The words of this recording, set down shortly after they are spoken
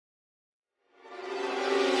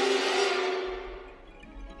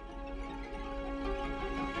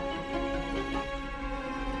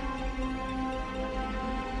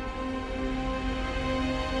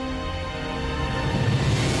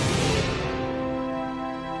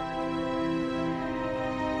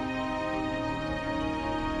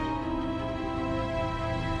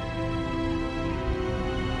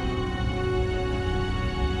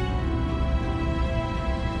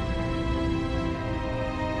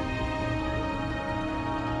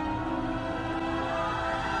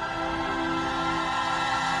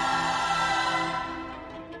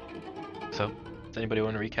Does anybody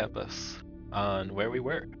want to recap us on where we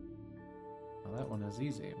were? Well, that one is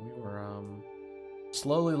easy. We were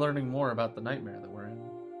slowly learning more about the nightmare that we're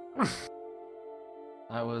in.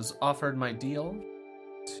 I was offered my deal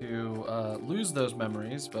to lose those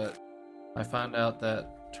memories, but I found out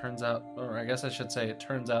that turns out, or I guess I should say, it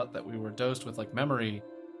turns out that we were dosed with like memory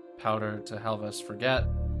powder to help us forget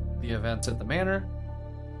the events at the manor.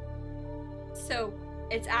 So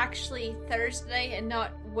it's actually Thursday and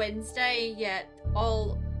not Wednesday, yet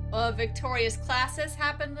all of Victoria's classes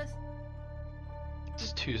happened this.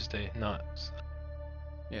 It's Tuesday, not.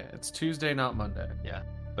 Yeah, it's Tuesday, not Monday. Yeah.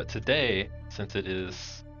 But today, since it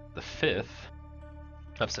is the 5th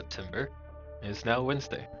of September, is now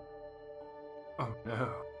Wednesday. Oh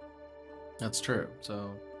no. That's true.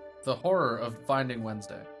 So, the horror of finding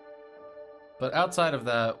Wednesday. But outside of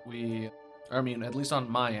that, at least on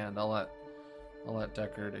my end, I'll let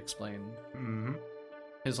Deckard explain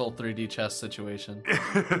his whole 3D chess situation.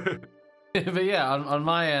 But yeah, on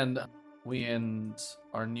my end, we and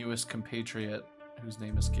our newest compatriot, whose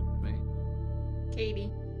name escaped me.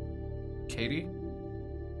 Katie. Katie?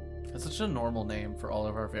 That's such a normal name for all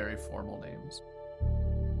of our very formal names.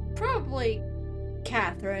 Probably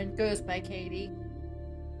Catherine goes by Katie.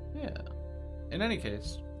 Yeah. In any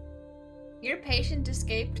case. Your patient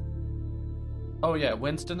escaped. Oh yeah,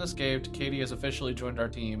 Winston escaped, Katie has officially joined our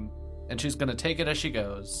team, and she's gonna take it as she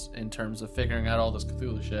goes, in terms of figuring out all this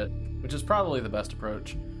Cthulhu shit, which is probably the best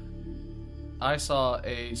approach. I saw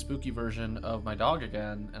a spooky version of my dog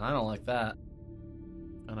again, and I don't like that.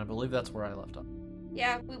 And I believe that's where I left off.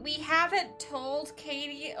 Yeah, we haven't told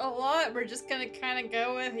Katie a lot. We're just gonna kind of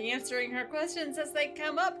go with answering her questions as they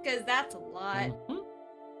come up, because that's a lot. Mm-hmm.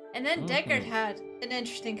 And then Deckard had an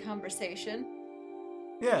interesting conversation.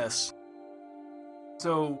 Yes.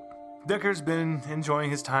 So, Deckard's been enjoying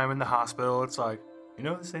his time in the hospital. It's like,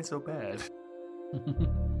 this ain't so bad.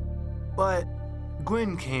 But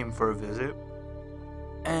Gwen came for a visit,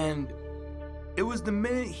 and it was the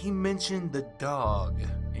minute he mentioned the dog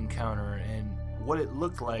encounter and what it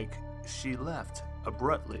looked like she left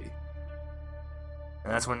abruptly.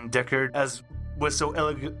 And that's when Deckard, as was so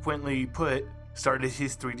eloquently put, started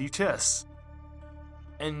his 3D chess.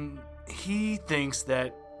 And he thinks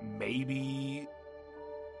that maybe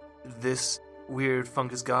this weird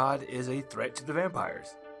fungus god is a threat to the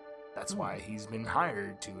vampires. That's why he's been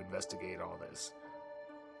hired to investigate all this.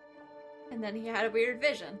 And then he had a weird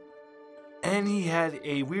vision. And he had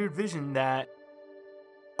a weird vision that,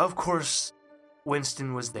 of course,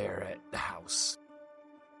 Winston was there at the house.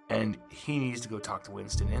 And he needs to go talk to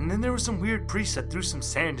Winston. And then there was some weird priest that threw some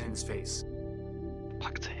sand in his face.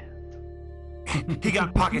 Pocket sand. He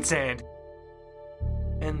got pocket sand.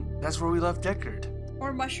 And that's where we left Deckard.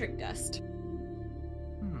 Or mushroom dust.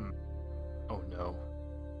 Oh no.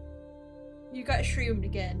 You got shroomed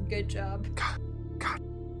again. Good job. God.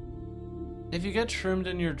 If you get shroomed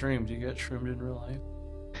in your dream, do you get shroomed in real life?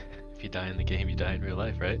 If you die in the game, you die in real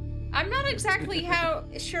life, right? I'm not exactly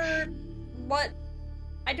sure what...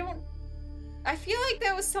 I feel like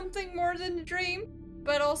that was something more than a dream,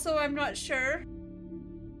 but also I'm not sure.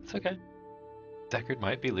 It's okay. Deckard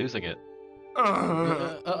might be losing it.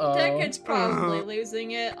 Uh-oh. Deckard's probably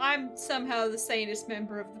losing it. I'm somehow the sanest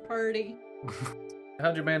member of the party.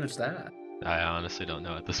 How'd you manage that? I honestly don't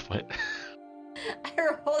know at this point. I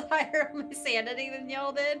rolled higher on my sanity than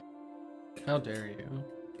y'all did. How dare you?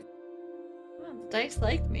 Well, the dice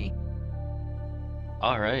liked me.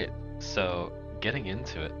 Alright, so getting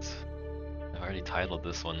into it. I've already titled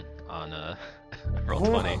this one on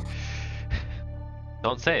Roll20.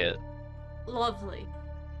 Don't say it. Lovely.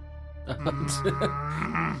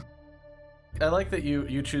 I like that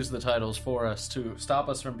you choose the titles for us to stop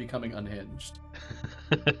us from becoming unhinged.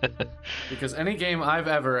 Because any game I've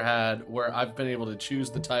ever had where I've been able to choose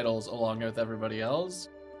the titles along with everybody else,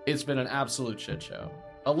 it's been an absolute shit show.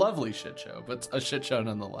 A lovely shit show, but a shit show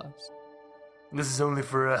nonetheless. This is only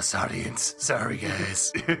for us, audience. Sorry,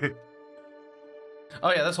 guys.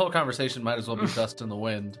 Oh yeah, this whole conversation might as well be dust in the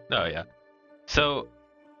wind. Oh yeah. So,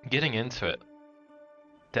 getting into it.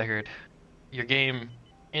 Deckard, your game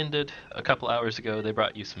ended a couple hours ago. They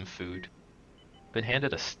brought you some food. Been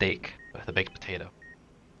handed a steak with a baked potato.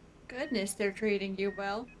 Goodness, they're treating you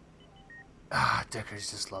well. Deckard's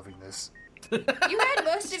just loving this. You had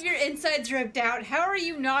most of your insides ripped out. How are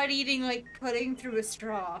you not eating like pudding through a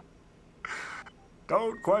straw?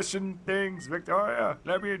 Don't question things, Victoria.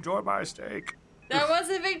 Let me enjoy my steak. That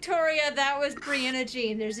wasn't Victoria, that was Brianna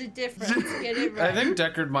Jean. There's a difference. Get it right. I think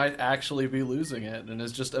Deckard might actually be losing it and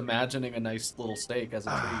is just imagining a nice little steak as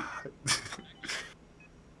a treat.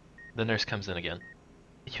 The nurse comes in again.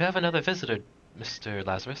 You have another visitor, Mr.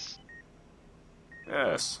 Lazarus.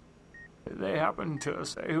 Yes. Did they happen to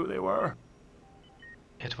say who they were?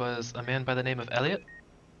 It was a man by the name of Elliot.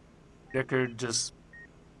 Deckard just...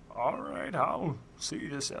 Alright, I'll see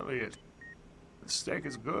this Elliot. The steak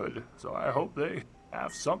is good, so I hope they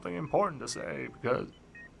have something important to say, because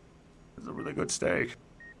it's a really good steak.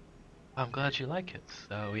 I'm glad you like it,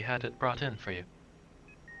 so we had it brought in for you.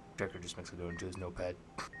 Deckard just makes a note into his notepad.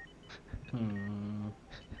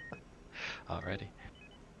 Alrighty.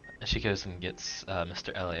 She goes and gets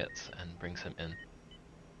Mr. Elliot and brings him in.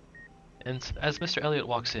 And as Mr. Elliot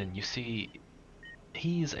walks in, you see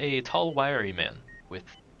he's a tall, wiry man with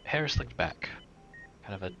hair slicked back,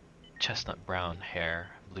 kind of a chestnut brown hair,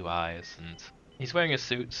 blue eyes, and he's wearing a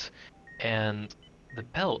suit, and the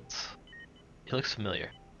belt, it looks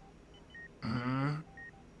familiar.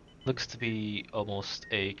 Looks to be almost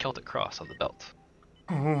a Celtic cross on the belt.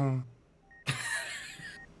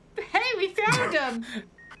 Hey, we found him!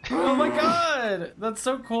 Oh my god! That's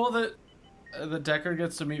so cool that the Deckard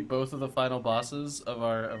gets to meet both of the final bosses of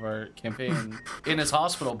our campaign in his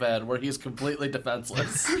hospital bed where he's completely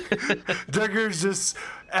defenseless. Deckard's just,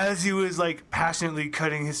 as he was like passionately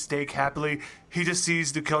cutting his steak happily, he just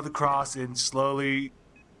sees the Celtic cross and slowly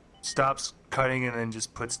stops cutting and then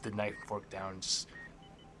just puts the knife and fork down. Just,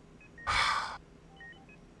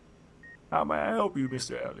 how may I help you,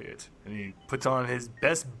 Mr. Elliot? And he puts on his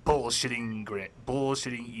best bullshitting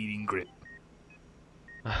eating grit.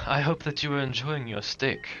 I hope that you are enjoying your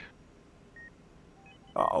steak.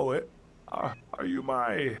 Oh, are you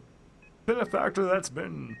my benefactor that's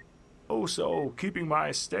been keeping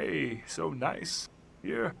my stay so nice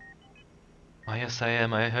here? Oh, yes, I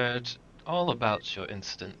am. I heard all about your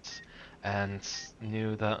incident and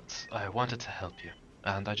knew that I wanted to help you.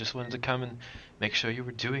 And I just wanted to come and make sure you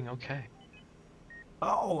were doing okay.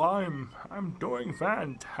 Oh, I'm doing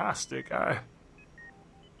fantastic.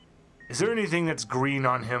 Is there anything that's green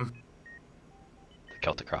on him? The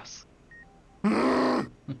Celtic cross. The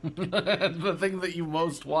thing that you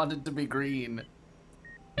most wanted to be green.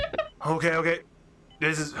 Okay.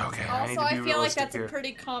 This is okay. Also, I I feel like realistic that's here. a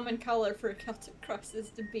pretty common color for Celtic crosses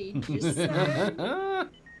to be. Just saying.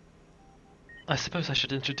 I suppose I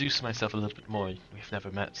should introduce myself a little bit more. We've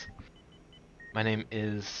never met. My name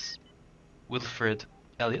is Wilfred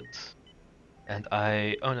Elliot, and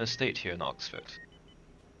I own an estate here in Oxford.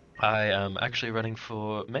 I am actually running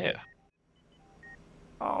for mayor.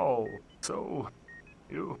 Oh, so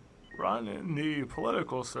you run in the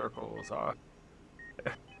political circles.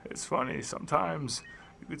 It's funny, sometimes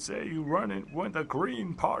you could say you run in with the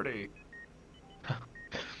Green Party.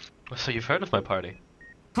 So you've heard of my party?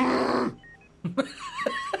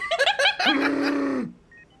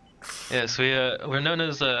 Yes, we're known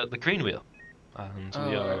as the Green Wheel, and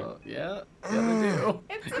we are. Yeah, they do.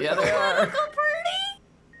 It's a Yeah, they are. political party?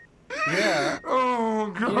 Yeah. Oh,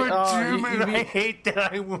 God damn it, you I hate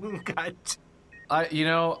that I got...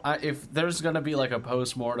 If there's gonna be like a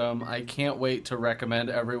post-mortem, I can't wait to recommend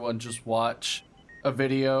everyone just watch a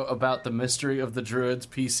video about the Mystery of the Druids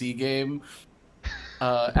PC game.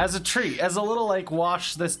 As a treat, as a little like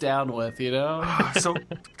wash this down with, you know? So,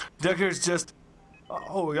 Deckard's just...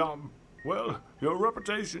 well, your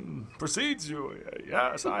reputation precedes you.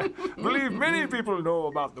 Yes, I believe many people know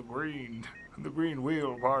about the Green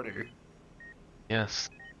Wheel Party. Yes.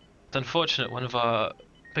 It's unfortunate one of our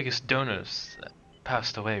biggest donors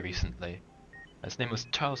passed away recently. His name was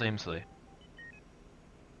Charles Amesley.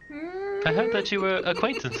 I heard that you were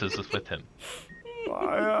acquaintances with him.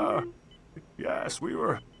 Yes, we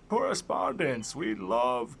were correspondents. We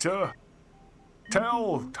love to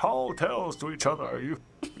tell tall tales to each other. You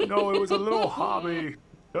know, it was a little hobby.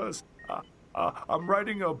 Because I'm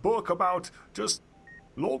writing a book about just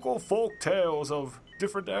local folk tales of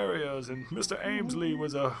different areas, and Mr. Amesley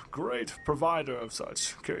was a great provider of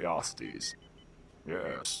such curiosities.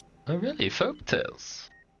 Yes. Oh, really? Folk tales?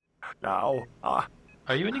 Now,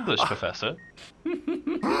 Are you an English professor? Roll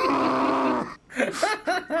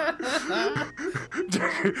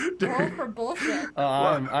for bullshit.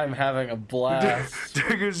 I'm having a blast.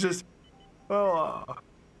 Deckard's just,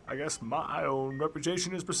 I guess my own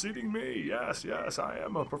reputation is preceding me. Yes, I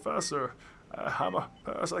am a professor. I'm a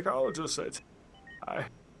parapsychologist.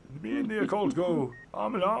 Me and the occult go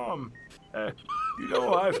arm in arm.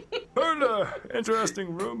 I've heard an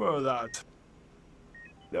interesting rumor that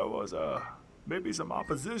there was maybe some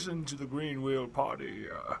opposition to the Green Wheel Party.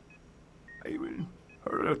 I even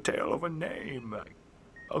heard a tale of a name,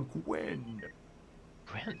 a Gwen.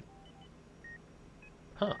 Gwen?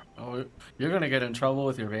 Huh. Oh, you're gonna get in trouble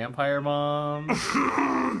with your vampire mom.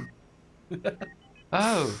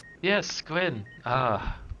 Oh, yes, Gwen.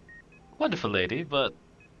 Ah, wonderful lady, but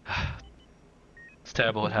It's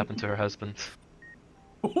terrible what happened to her husband.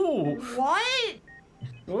 Ooh, What?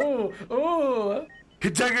 ooh, ooh.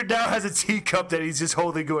 Deckard now has a teacup that he's just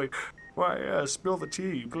holding, going, "Why, spill the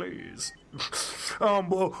tea, please."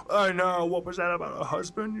 Well, I know. What was that about a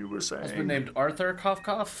husband you were saying? Husband named Arthur Cough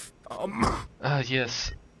Cough.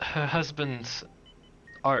 Yes. Her husband,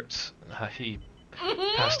 Art, he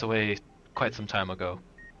passed away quite some time ago.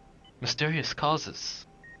 Mysterious causes,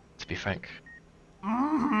 to be frank.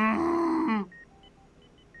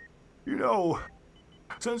 You know,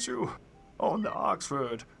 since you own the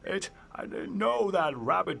Oxford, I didn't know that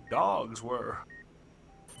rabid dogs were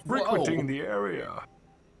frequenting the area.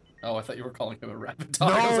 Oh, I thought you were calling him a rabbit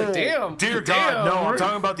dog. I was like, damn. Dear damn, God, no, I'm we're-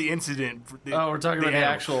 talking about the incident. Oh, we're talking about the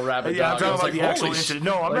animal. actual rabbit Yeah, I'm dog. I talking was about like, the actual holy incident. sh-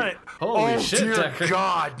 No, I'm like, not. holy Oh, shit, dear Deckard.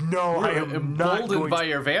 God, no, I We're am not emboldened going by to...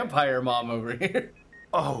 your vampire mom over here.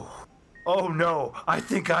 Oh no, I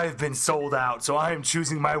think I have been sold out, so I am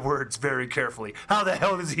choosing my words very carefully. How the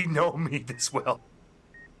hell does he know me this well?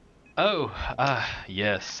 Oh,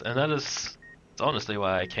 yes, and that is honestly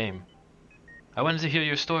why I came. I wanted to hear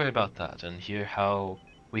your story about that and hear how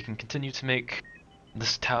we can continue to make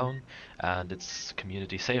this town and its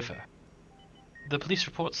community safer. The police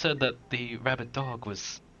report said that the rabid dog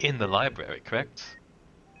was in the library, correct?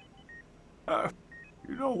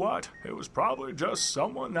 You know what? It was probably just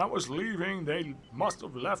someone that was leaving. They must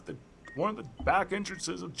have left one of the back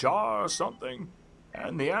entrances ajar or something,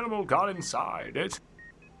 and the animal got inside it.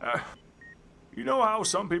 You know how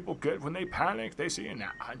some people get when they panic? They see an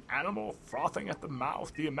animal frothing at the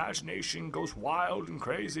mouth. The imagination goes wild and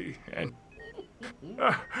crazy, and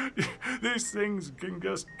these things can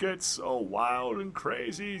just get so wild and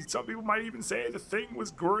crazy. Some people might even say the thing was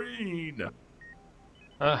green.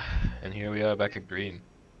 And here we are back at Green.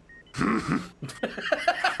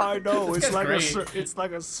 I know, This it's guy's like great. it's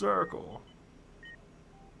like a circle.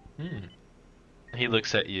 He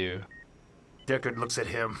looks at you. Deckard looks at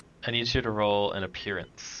him. I need you to roll an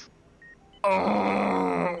appearance.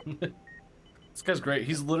 Oh, This guy's great.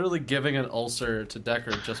 He's literally giving an ulcer to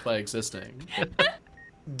Deckard just by existing.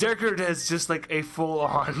 Deckard has just like a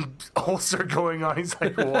full-on ulcer going on. He's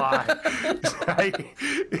like, why?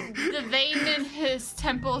 The vein in his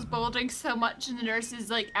temple is bulging so much, and the nurse is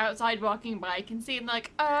like outside walking by, can see him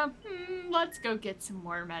like, let's go get some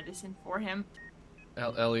more medicine for him.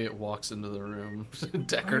 Elliot walks into the room.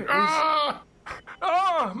 Deckard.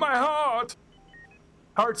 Oh, my heart!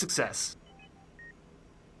 Hard success.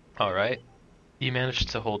 Alright. You managed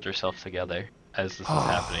to hold yourself together as this is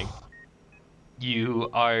happening. You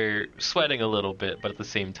are sweating a little bit, but at the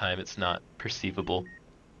same time, it's not perceivable.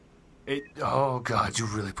 Oh God, you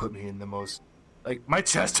really put me in the most. Like, my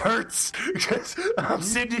chest hurts because I'm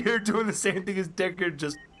sitting here doing the same thing as Deckard,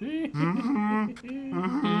 just.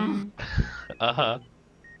 Uh-huh.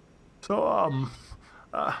 So,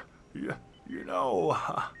 you know,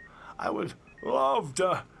 I would love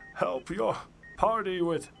to help your party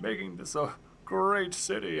with making this a great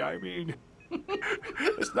city. I mean,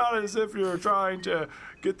 it's not as if you're trying to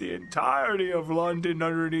get the entirety of London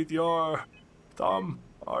underneath your thumb,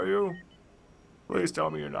 are you? Please tell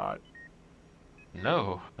me you're not.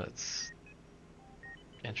 No, that's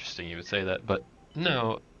interesting you would say that, but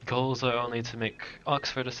no, goals are only to make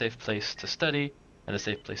Oxford a safe place to study and a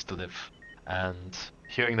safe place to live. And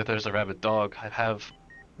hearing that there's a rabid dog, I have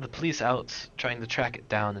the police out trying to track it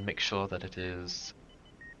down and make sure that it is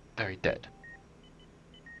very dead.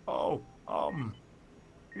 Oh,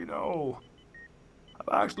 you know,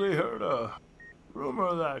 I've actually heard a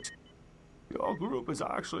rumor that your group is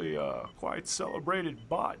actually a quite celebrated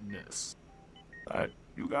botanist. That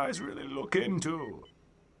you guys really look into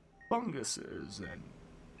funguses and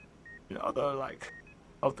other, like,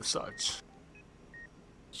 of the such.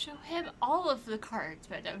 Show him all of the cards,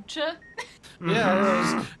 why don't you?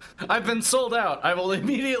 Yeah, I've been sold out. I will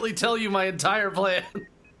immediately tell you my entire plan.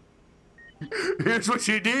 Here's what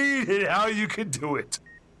you need and how you can do it.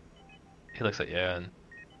 He looks at you and...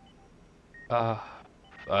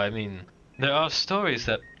 I mean, there are stories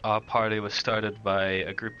that our party was started by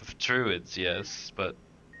a group of druids, yes, but...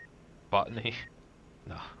 botany?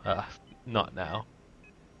 No, not now.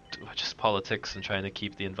 Just politics and trying to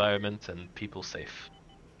keep the environment and people safe.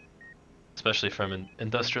 Especially from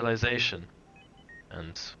industrialization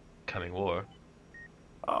and coming war.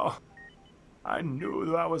 Oh, I knew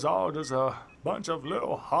that was all just a bunch of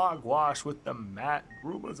little hogwash with the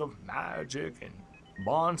rumors of magic and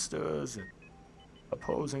monsters and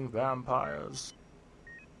opposing vampires.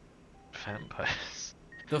 Vampires.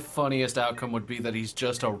 The funniest outcome would be that he's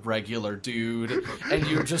just a regular dude, and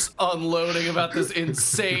you're just unloading about this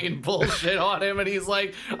insane bullshit on him, and he's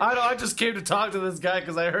like, I just came to talk to this guy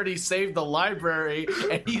because I heard he saved the library,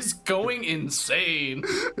 and he's going insane.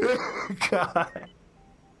 God.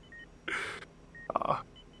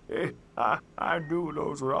 I knew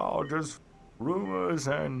those were all just rumors,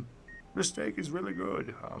 and the steak is really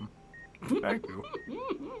good. Thank you.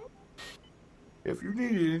 If you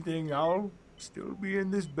need anything, I'll still be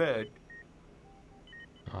in this bed.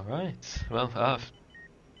 All right. Well,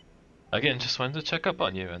 again, just wanted to check up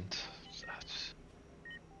on you, and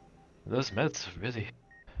those meds are really.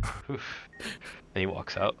 Oof. And he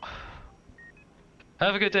walks out.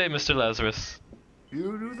 Have a good day, Mr. Lazarus.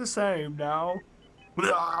 You do the same now.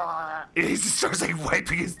 He just starts like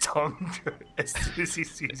wiping his tongue as soon as he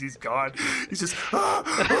sees he's gone. He's just,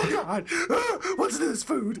 oh God, what's in this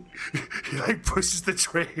food? He like pushes the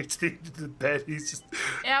tray into the bed. He's just.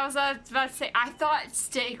 Yeah, I was about to say, I thought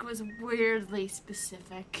steak was weirdly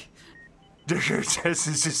specific. Tess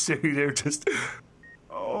is just sitting there, just,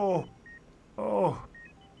 oh,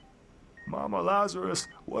 Mama Lazarus,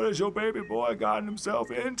 what has your baby boy gotten himself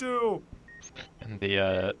into? And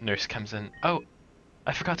the nurse comes in. Oh,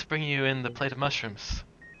 I forgot to bring you in the plate of mushrooms.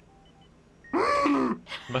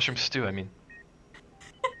 Mushroom stew, I mean.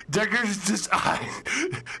 Decker's just eyes.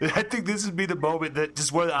 I think this would be the moment that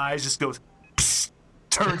just one of the eyes just goes, psst,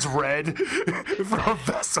 turns red from a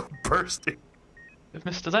vessel bursting.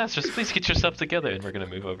 Mr. Lazarus, please get yourself together, and we're gonna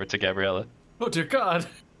move over to Gabriella. Oh dear God.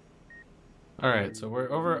 All right, so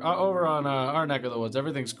we're over on our neck of the woods.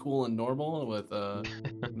 Everything's cool and normal with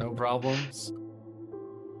no problems.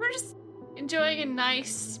 We're just enjoying a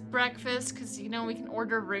nice breakfast because, you know, we can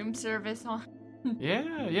order room service on.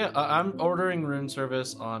 Yeah. I'm ordering room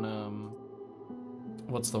service on,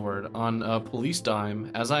 what's the word? On police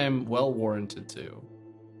dime, as I am well warranted to.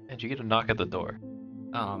 And you get a knock at the door.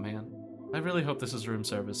 Oh, man. I really hope this is room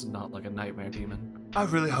service and not like a nightmare demon. I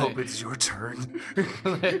really hope it's your turn.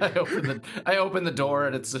 I open the door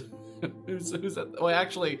and it's who's at, wait,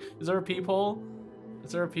 actually, is there a peephole?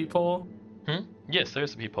 Is there a peephole? Yes,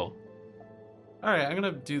 there's a peephole. All right, I'm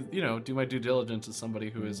gonna do my due diligence as somebody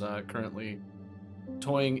who is currently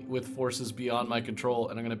toying with forces beyond my control,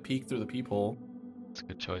 and I'm gonna peek through the peephole. That's a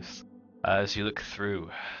good choice. As you look through,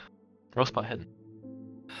 roll spot hidden.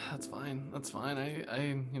 That's fine.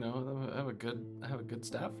 I have a good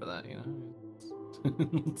staff for that.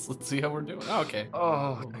 Let's see how we're doing. Oh, okay.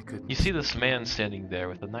 Oh my goodness. You see this man standing there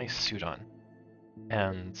with a nice suit on,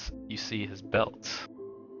 and you see his belt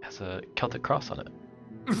has a Celtic cross on it.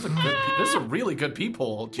 This is a really good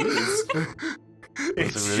peephole. Jeez.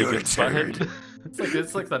 It's a really your good spot turn. hidden.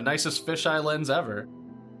 It's like the nicest fisheye lens ever.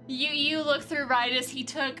 You look through right as he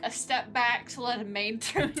took a step back to let him maid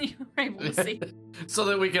through, and you were able to see. So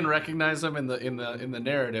that we can recognize him in the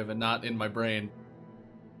narrative and not in my brain.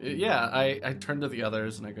 Yeah, I turn to the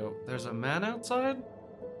others and I go, "There's a man outside,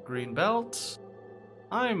 green belt.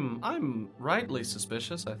 I'm rightly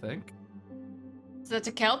suspicious, I think." So it's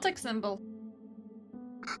a Celtic symbol.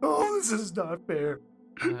 Oh, this is not fair.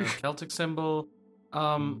 Celtic symbol.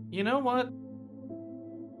 You know what?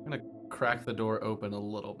 I'm gonna crack the door open a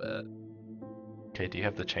little bit. Okay, do you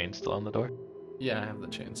have the chain still on the door? Yeah, I have the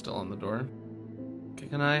chain still on the door. Okay,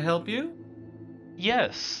 can I help you?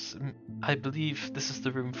 Yes, I believe this is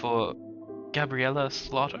the room for Gabriella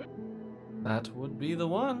Slaughter. That would be the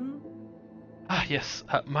one. Ah, yes.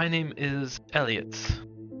 My name is Elliot,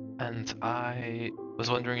 and I was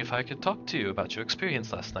wondering if I could talk to you about your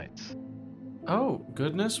experience last night. Oh,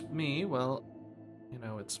 goodness me. Well,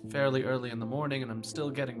 it's fairly early in the morning and I'm still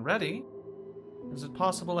getting ready. Is it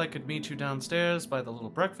possible I could meet you downstairs by the little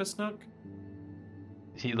breakfast nook?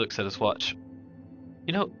 He looks at his watch.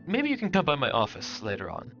 Maybe you can come by my office later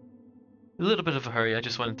on. A little bit of a hurry, I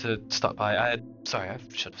just wanted to stop by. Sorry, I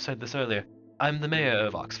should have said this earlier. I'm the mayor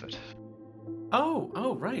of Oxford.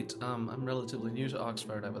 Oh, right. I'm relatively new to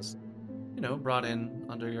Oxford. I was, brought in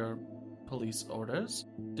under your police orders.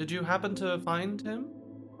 Did you happen to find him?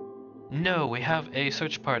 No, we have a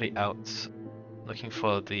search party out looking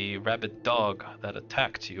for the rabid dog that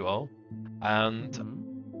attacked you all, and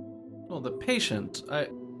Well, the patient.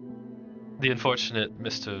 the unfortunate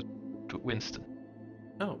Mr. Winston.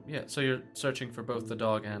 Oh, yeah. So you're searching for both the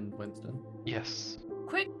dog and Winston. Yes.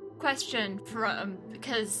 Quick question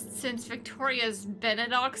because since Victoria's been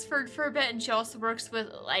at Oxford for a bit and she also works with,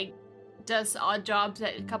 does odd jobs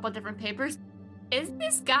at a couple of different papers, is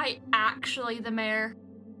this guy actually the mayor?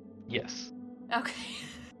 Yes. Okay.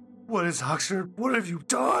 What is Oxford? What have you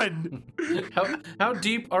done? How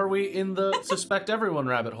deep are we in the suspect everyone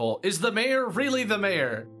rabbit hole? Is the mayor really the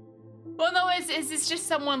mayor? Well, no, is this just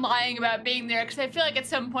someone lying about being there? Because I feel like at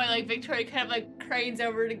some point, like, Victoria kind of, like, cranes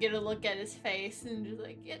over to get a look at his face and just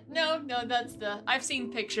like, yeah, no, that's I've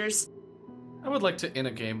seen pictures. I would like to, in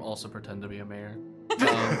a game, also pretend to be a mayor.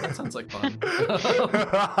 That sounds like fun.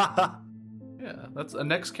 Yeah, that's a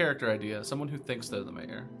next character idea. Someone who thinks they're the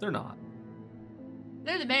mayor. They're not.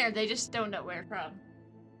 They're the mayor, they just don't know where from.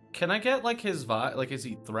 Can I get, like, his vibe? Like, is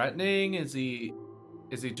he threatening? Is he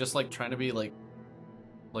just, like, trying to be, like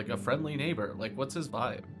a friendly neighbor? Like, what's his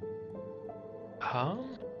vibe?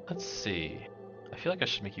 Let's see. I feel like I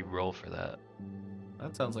should make you roll for that.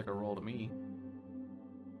 That sounds like a roll to me.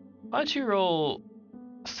 Why don't you roll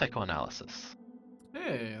psychoanalysis?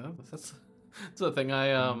 Hey, that's a thing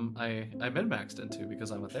I min-maxed into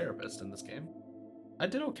because I'm a therapist in this game. I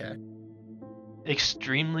did okay.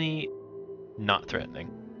 Extremely not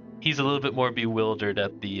threatening. He's a little bit more bewildered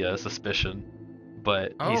at the suspicion,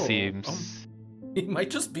 but he seems... He might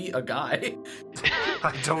just be a guy.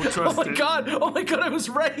 I don't trust it. Oh my god, I was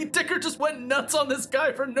right! Dicker just went nuts on this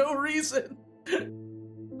guy for no reason!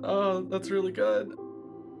 Oh, that's really good.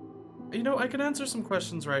 You know, I can answer some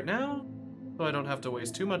questions right now, so I don't have to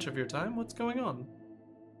waste too much of your time. What's going on?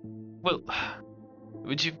 Well,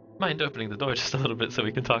 would you mind opening the door just a little bit so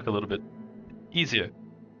we can talk a little bit easier?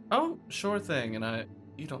 Oh, sure thing, and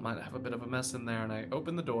you don't mind, I have a bit of a mess in there, and I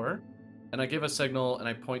open the door, and I give a signal, and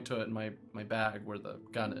I point to it in my bag where the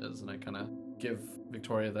gun is, and I kind of give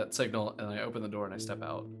Victoria that signal, and I open the door and I step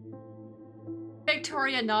out.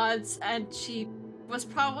 Victoria nods, and she was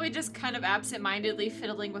probably just kind of absent-mindedly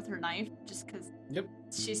fiddling with her knife, just because Yep.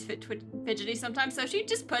 she's fidgety sometimes, so she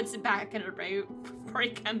just puts it back in her boot before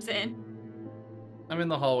he comes in. I'm in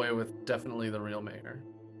the hallway with definitely the real mayor.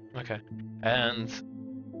 Okay. And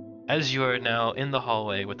as you are now in the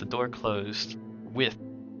hallway with the door closed with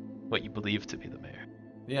what you believe to be the mayor.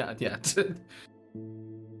 Yeah.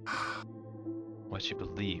 What you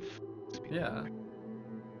believe to be the Yeah. mayor.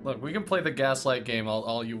 Look, we can play the gaslight game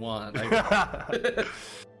all you want.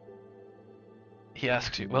 He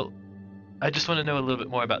asks you, well, I just want to know a little bit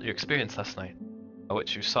more about your experience last night.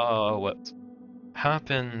 What you saw, what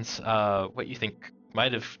happened, what you think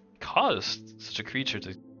might have caused such a creature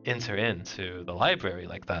to enter into the library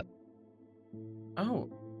like that. Oh,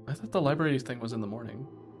 I thought the library thing was in the morning.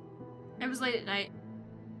 It was late at night.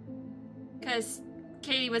 Because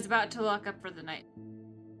Katie was about to lock up for the night.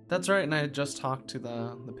 That's right, and I had just talked to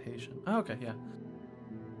the patient. Oh, okay, yeah.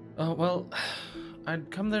 Oh, well,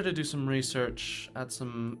 I'd come there to do some research at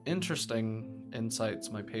some interesting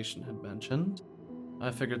insights my patient had mentioned.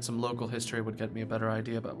 I figured some local history would get me a better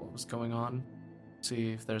idea about what was going on.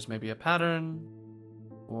 See if there's maybe a pattern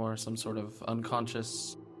or some sort of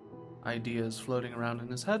unconscious ideas floating around in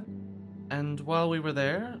his head. And while we were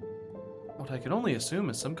there, what I can only assume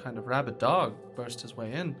is some kind of rabid dog burst his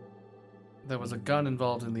way in. There was a gun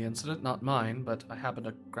involved in the incident, not mine, but I happened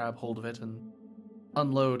to grab hold of it and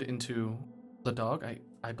unload into the dog.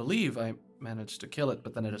 I believe I managed to kill it,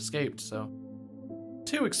 but then it escaped, so...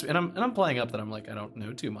 And I'm playing up that I'm like, I don't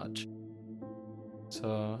know too much.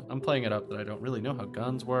 So I'm playing it up that I don't really know how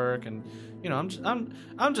guns work, and, you know,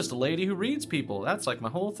 I'm just a lady who reads people. That's like my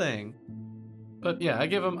whole thing. But yeah, I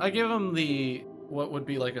give him the, what would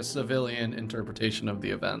be like a civilian interpretation of the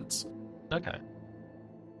events. Okay.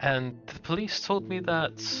 And the police told me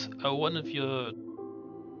that one of your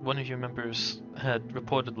members had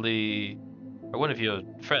reportedly, or one of your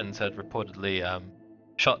friends had reportedly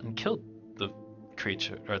shot and killed the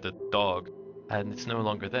creature, or the dog, and it's no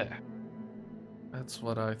longer there. That's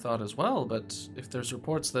what I thought as well, but if there's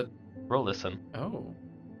reports that... Roll listen. Oh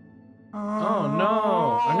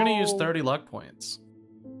no! I'm gonna use 30 luck points.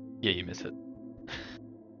 Yeah, you miss it.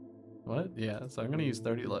 What? Yeah, so I'm gonna use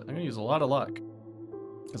 30 luck. I'm gonna use a lot of luck.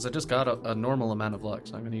 Because I just got a normal amount of luck,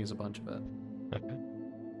 so I'm gonna use a bunch of it. Okay.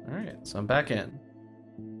 Alright, so I'm back in.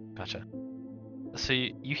 Gotcha. So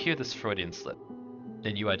you hear this Freudian slip,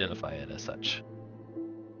 and you identify it as such.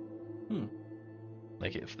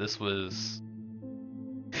 Like if this was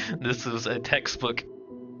a textbook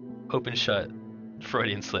open shut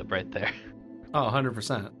Freudian slip right there. Oh,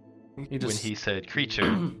 100%. When he said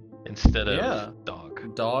creature instead of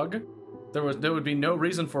dog. Dog? There would be no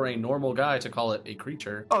reason for a normal guy to call it a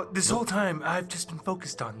creature. Oh, this whole time I've just been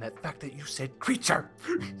focused on that fact that you said creature.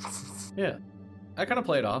 Yeah. I kind of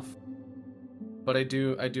play it off. But I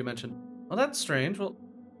do mention, well, that's strange. Well,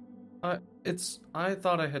 I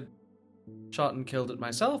thought I had shot and killed it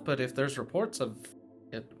myself, but if there's reports of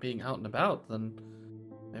it being out and about, then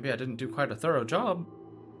maybe I didn't do quite a thorough job.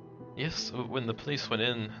 Yes, when the police went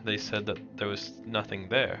in, they said that there was nothing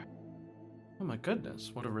there. Oh my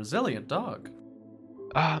goodness, what a resilient dog.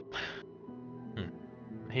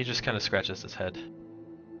 He just kind of scratches his head.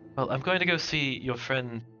 Well, I'm going to go see your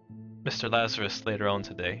friend, Mr. Lazarus, later on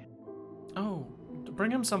today. Oh,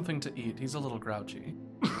 bring him something to eat. He's a little grouchy.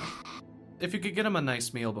 If you could get him a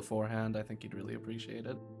nice meal beforehand, I think he'd really appreciate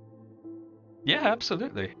it. Yeah,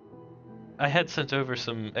 absolutely. I had sent over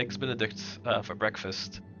some eggs Benedict for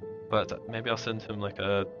breakfast, but maybe I'll send him like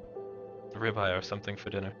a ribeye or something for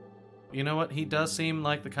dinner. You know what? He does seem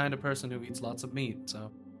like the kind of person who eats lots of meat,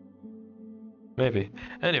 so... Maybe.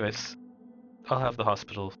 Anyways, I'll have the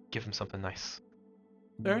hospital give him something nice.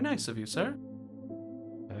 Very nice of you, sir.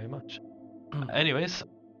 Very much. Anyways,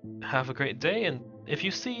 have a great day, and if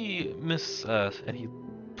you see Miss, and he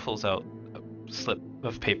pulls out a slip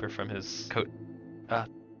of paper from his coat,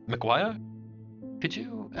 McGuire, could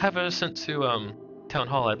you have her sent to, Town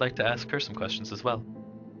Hall? I'd like to ask her some questions as well.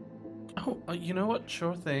 Oh, you know what?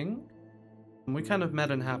 Sure thing. We kind of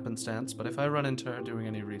met in happenstance, but if I run into her doing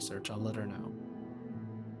any research, I'll let her know.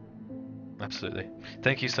 Absolutely.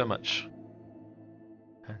 Thank you so much.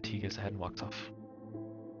 And he goes ahead and walks off.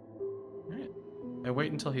 Alright. I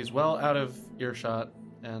wait until he's well out of earshot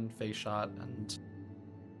and face shot and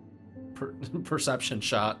perception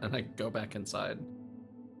shot, and I go back inside.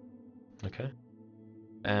 Okay.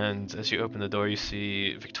 And as you open the door, you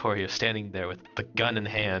see Victoria standing there with the gun in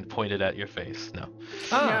hand pointed at your face. No.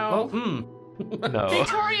 Ah, No. well, No.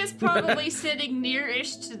 Victoria's probably sitting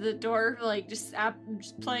near-ish to the door, like just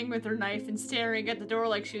playing with her knife and staring at the door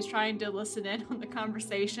like she was trying to listen in on the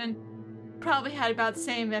conversation. Probably had about the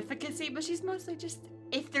same efficacy, but she's mostly just,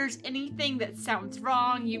 if there's anything that sounds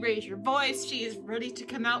wrong, you raise your voice, she is ready to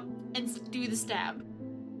come out and do the stab.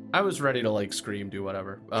 I was ready to like scream, do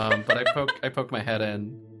whatever. But I poke my head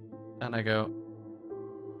in, and I go,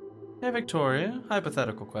 "Hey Victoria,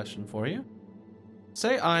 hypothetical question for you.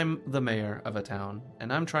 Say I'm the mayor of a town,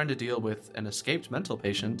 and I'm trying to deal with an escaped mental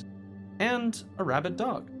patient and a rabid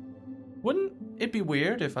dog. Wouldn't it be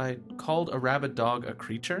weird if I called a rabid dog a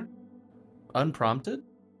creature? Unprompted?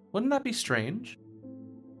 Wouldn't that be strange?"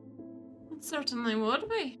 It certainly would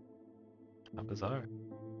be. How bizarre.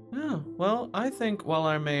 Oh, well, I think while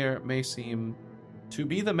our mayor may seem to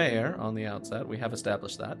be the mayor on the outset, we have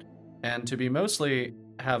established that, and to be mostly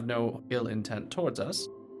have no ill intent towards us,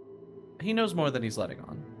 he knows more than he's letting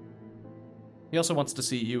on. He also wants to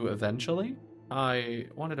see you eventually. I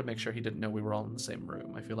wanted to make sure he didn't know we were all in the same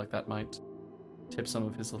room. I feel like that might tip some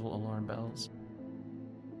of his little alarm bells.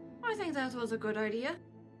 I think that was a good idea.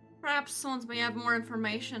 Perhaps once we have more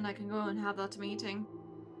information, I can go and have that meeting.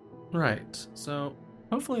 Right, so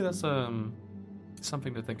hopefully that's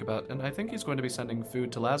something to think about. And I think he's going to be sending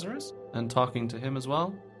food to Lazarus and talking to him as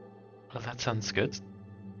well. Well, that sounds good.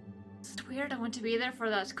 It's weird I want to be there for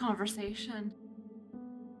that conversation.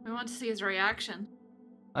 I want to see his reaction.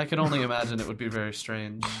 I can only imagine it would be very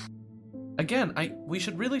strange. Again, we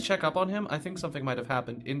should really check up on him. I think something might have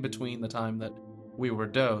happened in between the time that we were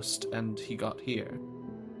dosed and he got here.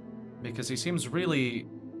 Because he seems really,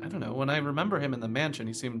 I don't know, when I remember him in the mansion,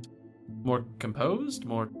 he seemed more composed,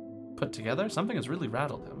 more put together. Something has really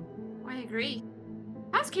rattled him. I agree.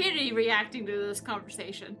 How's Katie reacting to this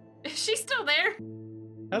conversation? Is she still there?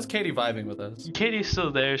 How's Katie vibing with us? Katie's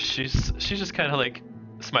still there. She's just kind of like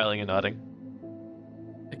smiling and nodding.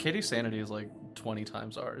 Katie's sanity is like 20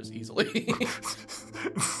 times ours, easily.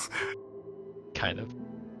 Kind of.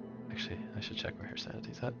 Actually, I should check where her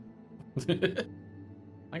sanity's at.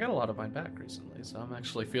 I got a lot of mine back recently, so I'm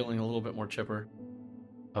actually feeling a little bit more chipper.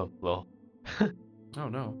 Oh, lol. Oh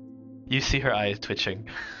no. You see her eyes twitching.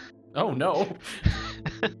 Oh no.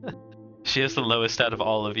 She has the lowest out of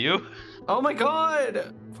all of you. Oh my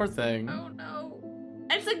god! Poor thing. Oh no.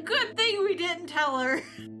 It's a good thing we didn't tell her.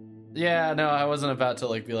 Yeah, no, I wasn't about to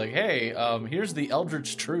like be like, hey, here's the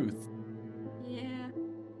eldritch truth. Yeah.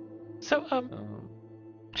 So,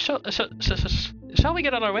 shall we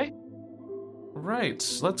get on our way? Right,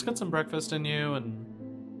 let's get some breakfast in you and...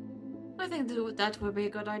 I think that would be a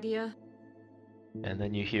good idea. And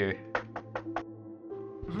then you hear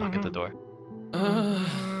knock at the door.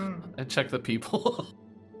 I check the people.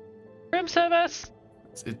 Room service.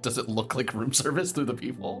 Does it look like room service through the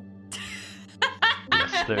people?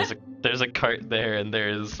 Yes, there's a cart there, and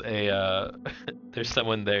there's a there's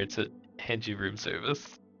someone there to hand you room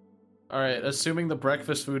service. Alright, assuming the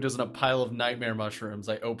breakfast food isn't a pile of nightmare mushrooms,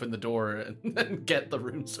 I open the door and then get the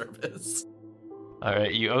room service.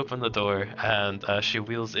 Alright, you open the door, and she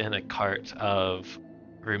wheels in a cart of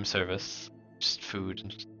room service, just food,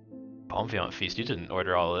 and bon vivant feast. You didn't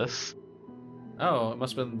order all this. Oh, it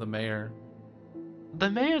must have been the mayor. The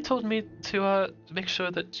mayor told me to make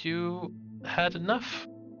sure that you had enough.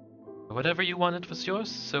 Whatever you wanted was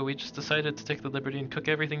yours, so we just decided to take the liberty and cook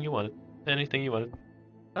everything you wanted. Anything you wanted.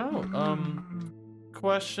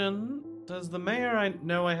 Question. Does the mayor I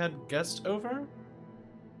know I had guests over?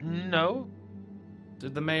 No,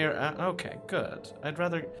 Did the mayor... okay, good. I'd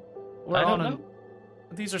rather... I don't know.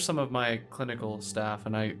 These are some of my clinical staff,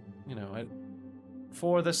 and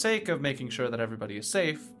for the sake of making sure that everybody is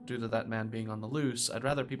safe, due to that man being on the loose, I'd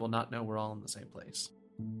rather people not know we're all in the same place.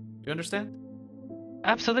 You understand?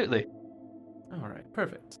 Absolutely. Alright,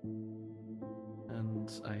 perfect. And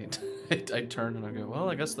I turn and I go, well,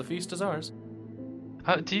 I guess the feast is ours.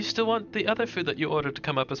 Do you still want the other food that you ordered to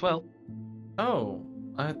come up as well? Oh,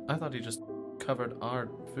 I thought he just covered our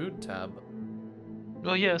food tab.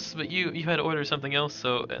 Well, yes, but you had to order something else,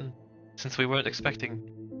 and since we weren't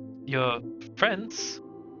expecting your friends...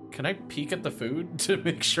 Can I peek at the food to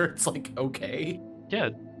make sure it's, okay? Yeah.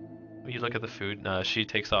 You look at the food, she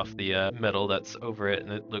takes off the metal that's over it,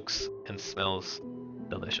 and it looks and smells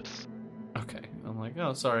delicious. Okay. I'm like,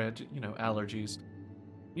 oh, sorry, allergies.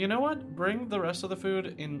 You know what? Bring the rest of the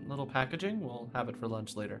food in little packaging. We'll have it for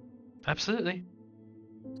lunch later. Absolutely.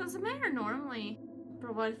 Does the mayor normally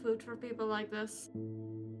provide food for people like this?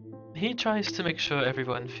 He tries to make sure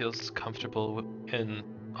everyone feels comfortable in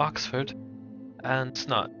Oxford, and it's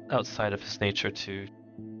not outside of his nature to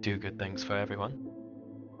do good things for everyone.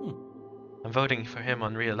 I'm voting for him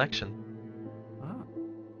on re-election. Ah,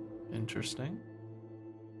 interesting.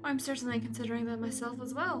 I'm certainly considering that myself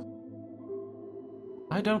as well.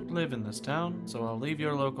 I don't live in this town, so I'll leave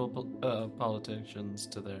your local politicians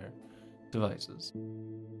to their devices.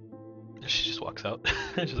 She just walks out.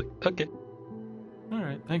 She's like, okay.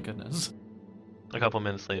 Alright, thank goodness. A couple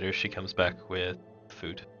minutes later, she comes back with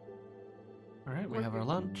food. Alright, we have our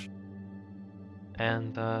lunch.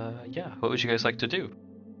 And, yeah, what would you guys like to do?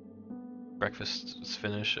 Breakfast is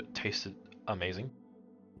finished. It tasted amazing.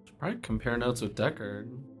 Should probably compare notes with Deckard.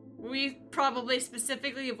 We probably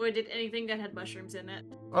specifically avoided anything that had mushrooms in it.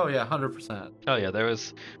 Oh yeah, 100%. Oh yeah, there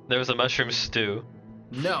was a mushroom stew.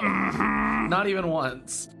 No, not even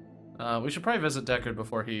once. We should probably visit Deckard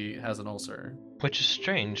before he has an ulcer. Which is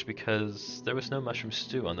strange because there was no mushroom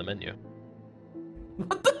stew on the menu.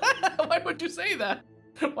 What the hell? Why would you say that?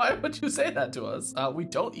 Why would you say that to us? We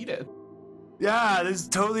don't eat it. Yeah, this is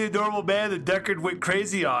totally a normal man that Deckard went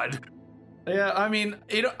crazy on. Yeah, I mean,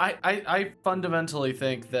 I fundamentally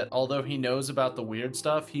think that although he knows about the weird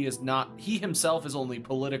stuff, he himself is only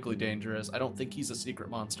politically dangerous. I don't think he's a secret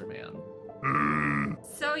monster man.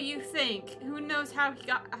 So you think? Who knows how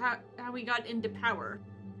he got into power?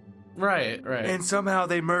 Right. And somehow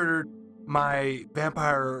they murdered my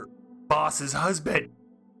vampire boss's husband.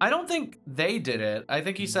 I don't think they did it. I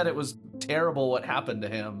think he said it was terrible what happened to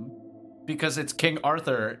him. Because it's King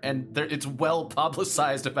Arthur, and it's well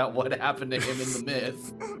publicized about what happened to him in the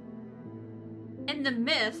myth. In the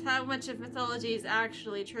myth, how much of mythology is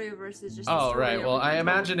actually true versus just? Oh right. Well, I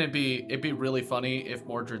imagine it'd be really funny if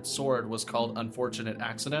Mordred's sword was called Unfortunate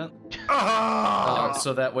Accident,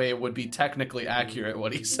 so that way it would be technically accurate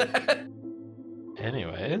what he said.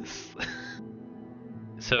 Anyways,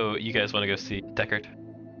 so you guys want to go see Deckard?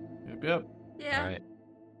 Yep. Yeah. All right.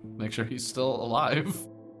 Make sure he's still alive.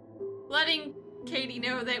 Letting Katie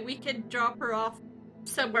know that we can drop her off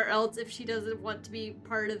somewhere else if she doesn't want to be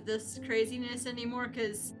part of this craziness anymore,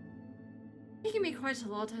 because he can be quite a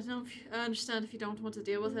lot. I understand if you don't want to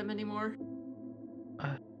deal with him anymore.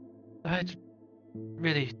 I'd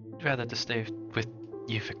really rather to stay with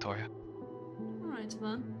you, Victoria. Alright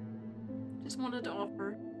then. Just wanted to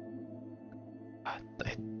offer. I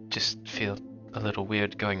just feel a little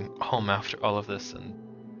weird going home after all of this and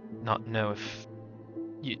not know if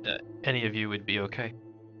any of you would be okay.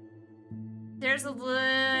 There's a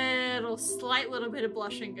slight little bit of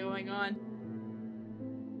blushing going on.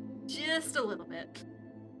 Just a little bit.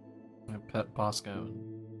 I pet Bosco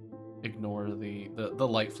and ignore the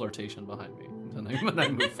light flirtation behind me. And then I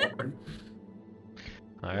move forward.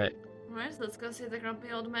 Alright. Alright, so let's go see the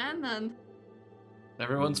grumpy old man then.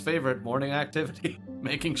 Everyone's favorite morning activity.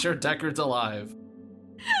 Making sure Deckard's alive.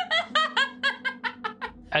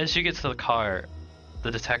 As you get to the car, the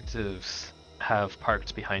detectives have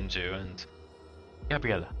parked behind you, and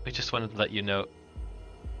Gabriella, we just wanted to let you know.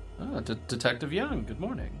 Detective Young, good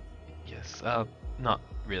morning. Yes, not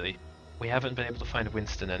really. We haven't been able to find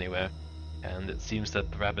Winston anywhere, and it seems that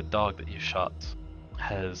the rabid dog that you shot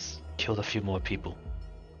has killed a few more people.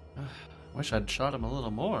 Wish I'd shot him a little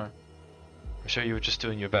more. I'm sure you were just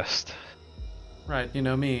doing your best. Right, you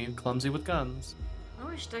know me, clumsy with guns. I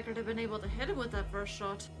wish Deckard had been able to hit him with that first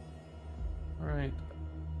shot. Right.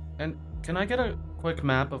 And can I get a quick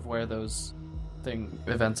map of where those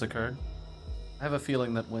events occurred? I have a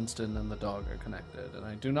feeling that Winston and the dog are connected, and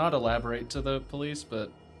I do not elaborate to the police,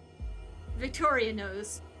 but Victoria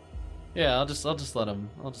knows. Yeah, I'll just let him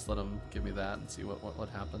give me that and see what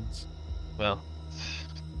happens. Well,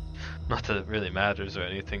 not that it really matters or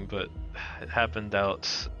anything, but it happened out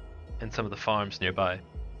in some of the farms nearby.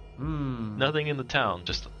 Nothing in the town,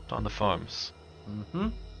 just on the farms.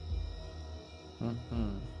 All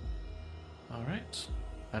right,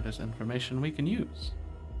 that is information we can use.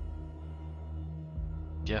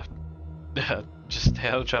 Yeah. Just stay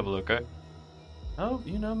out of trouble, okay? Oh,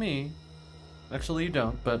 you know me. Actually, you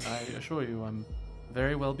don't, but I assure you I'm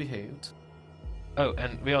very well behaved. Oh,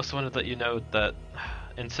 and we also wanted to let you know that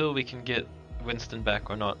until we can get Winston back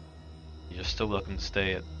or not, you're still welcome to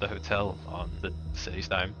stay at the hotel on the city's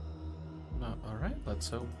dime. All right, let's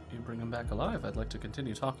hope you bring him back alive. I'd like to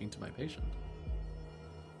continue talking to my patient.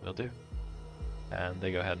 Will do. And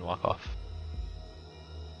they go ahead and walk off.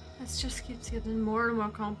 This just keeps getting more and more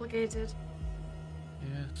complicated.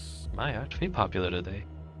 Yes. My, aren't we popular today?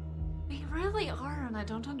 We really are, and I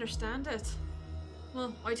don't understand it.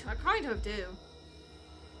 Well, I kind of do.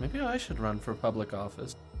 Maybe I should run for public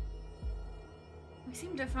office. We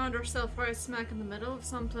seem to have found ourselves right smack in the middle of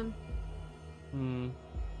something. I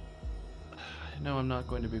know I'm not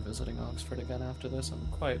going to be visiting Oxford again after this.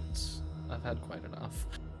 I've had quite enough.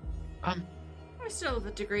 I still have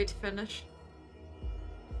a degree to finish.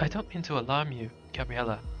 I don't mean to alarm you,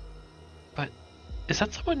 Gabriella, but is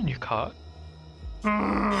that someone in your car?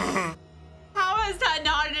 How is that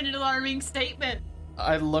not an alarming statement?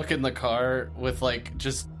 I look in the car with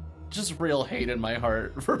just real hate in my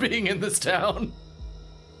heart for being in this town.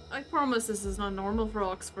 I promise this is not normal for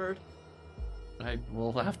Oxford. I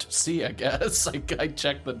will have to see, I guess. I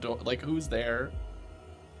check the door, who's there?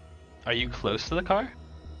 Are you close to the car?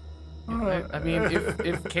 I mean,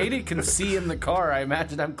 if Katie can see in the car, I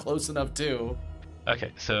imagine I'm close enough too.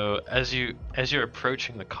 Okay, so as you're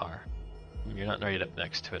approaching the car, you're not right up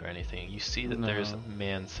next to it or anything. You see that there's a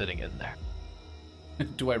man sitting in there.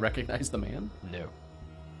 Do I recognize the man? No.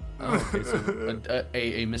 Oh, okay, so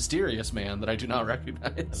a mysterious man that I do not A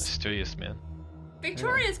recognize. mysterious man.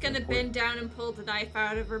 Victoria's gonna bend down and pull the knife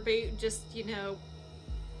out of her boot,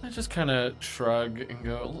 I just kind of shrug and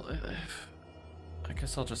go, I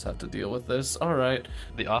guess I'll just have to deal with this. All right.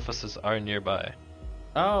 The offices are nearby.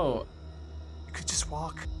 Oh, You could just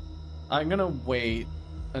walk. I'm gonna wait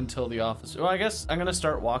until the office. Well, I guess I'm gonna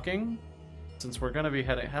start walking, since we're gonna be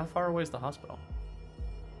heading. How far away is the hospital?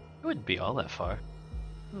 It wouldn't be all that far.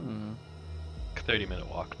 30-minute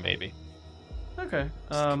walk, maybe. Okay.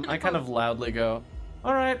 I kind of loudly go,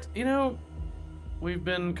 all right, we've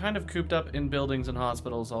been kind of cooped up in buildings and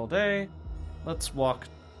hospitals all day. Let's walk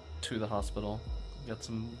to the hospital. Get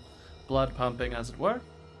some blood pumping, as it were.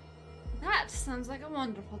 That sounds like a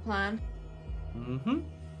wonderful plan.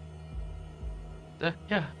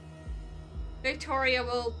 Yeah. Victoria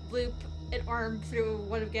will loop an arm through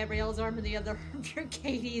one of Gabrielle's arm and the other arm through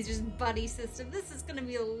Katie's, just buddy system. This is gonna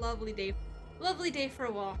be a lovely day. Lovely day for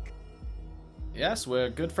a walk. Yes, we're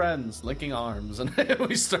good friends, linking arms, and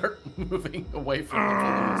we start moving away from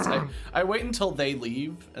the police. I wait until they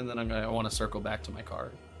leave, and then I want to circle back to my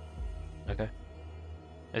car. Okay.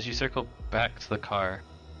 As you circle back to the car,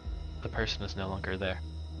 the person is no longer there.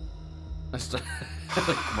 I start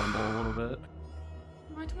mumble a little bit.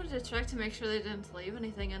 Might want to check to make sure they didn't leave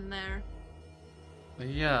anything in there.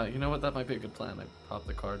 Yeah, you know what? That might be a good plan. I pop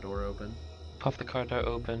the car door open. Pop the car door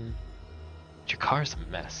open. Your car's a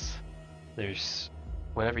mess. There's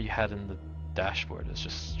whatever you had in the dashboard is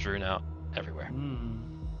just strewn out everywhere.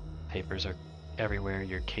 Papers are everywhere.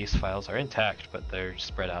 Your case files are intact, but they're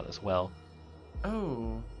spread out as well.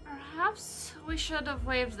 Oh. Perhaps we should have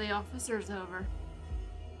waved the officers over.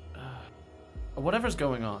 Whatever's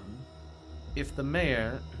going on, if the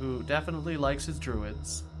mayor, who definitely likes his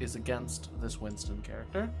druids, is against this Winston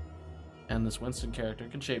character, and this Winston character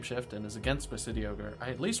can shapeshift and is against Basidio Ogre, I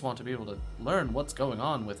at least want to be able to learn what's going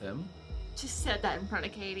on with him. Just said that in front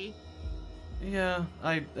of Katie. Yeah,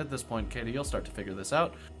 at this point, Katie, you'll start to figure this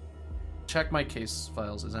out. Check my case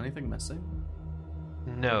files. Is anything missing?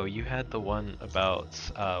 No, you had the one about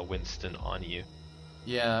Winston on you.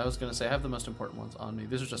 Yeah, I was going to say I have the most important ones on me.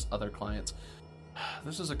 These are just other clients.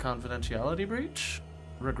 This is a confidentiality breach,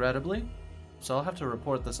 regrettably. So I'll have to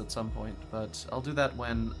report this at some point, but I'll do that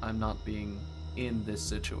when I'm not being in this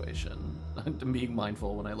situation. I'm being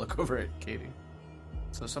mindful when I look over at Katie.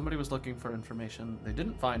 So somebody was looking for information. They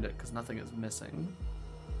didn't find it because nothing is missing.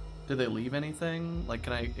 Did they leave anything?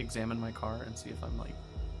 Can I examine my car and see if I'm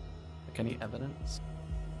any evidence?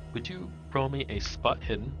 Would you roll me a spot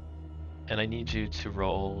hidden? And I need you to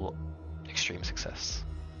roll extreme success.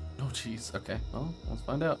 Oh, jeez. Okay. Well, let's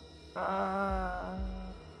find out.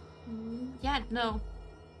 Yeah, no.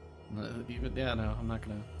 No, I'm not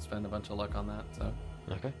gonna spend a bunch of luck on that. So,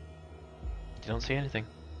 Okay. You don't see anything.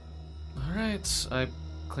 all right, I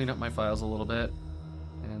clean up my files a little bit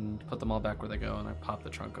and put them all back where they go, and I pop the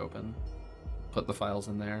trunk open, put the files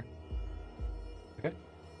in there. Okay.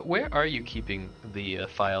 Where are you keeping the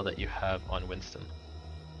file that you have on Winston?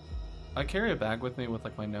 I carry a bag with me with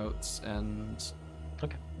like my notes and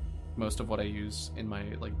Okay. most of what I use in my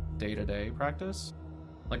like day-to-day practice.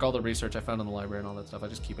 Like all the research I found in the library and all that stuff, I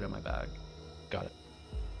just keep it in my bag. Got it.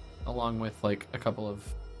 Along with like a couple of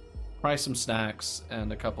probably some snacks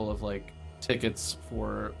and a couple of like tickets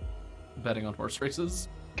for betting on horse races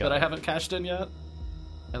Got that I it. haven't cashed in yet.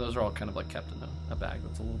 And those are all kind of like kept in a bag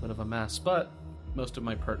that's a little bit of a mess, but most of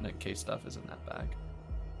my pertinent case stuff is in that bag.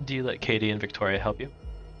 Do you let Katie and Victoria help you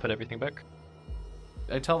put everything back?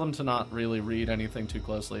 I tell them to not really read anything too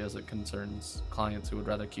closely as it concerns clients who would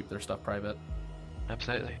rather keep their stuff private.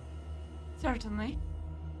 Absolutely. Certainly.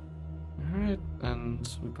 Alright, and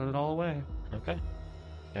we put it all away. Okay.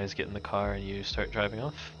 You guys get in the car and you start driving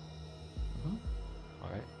off? Mhm.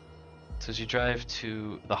 Alright. So as you drive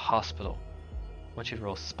to the hospital, I want you to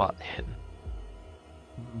roll spot hidden.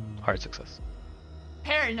 Hard success.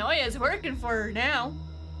 Paranoia's working for her now.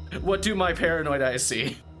 What do my paranoid eyes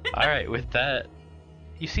see? Alright, with that,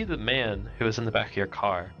 you see the man who was in the back of your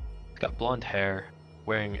car. He's got blonde hair,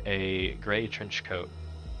 wearing a gray trench coat,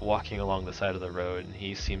 walking along the side of the road, and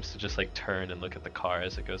he seems to just like turn and look at the car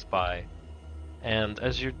as it goes by. And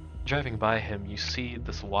as you're driving by him, you see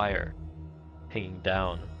this wire hanging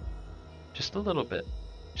down just a little bit,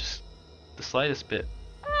 just the slightest bit.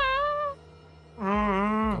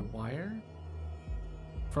 A wire?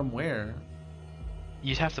 From where?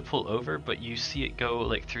 You'd have to pull over, but you see it go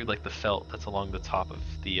like through like the felt that's along the top of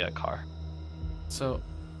the car. So,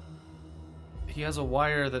 he has a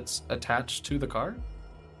wire that's attached to the car?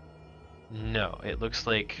 No, it looks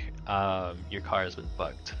like your car has been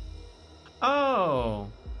bugged. Oh.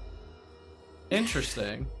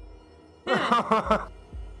 Interesting. Well,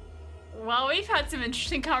 we've had some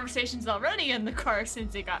interesting conversations already in the car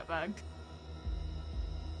since it got bugged.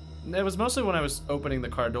 It was mostly when I was opening the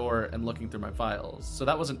car door and looking through my files, so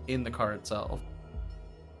that wasn't in the car itself.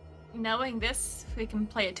 Knowing this, we can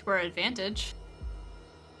play it to our advantage.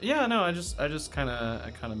 Yeah, no, I just kind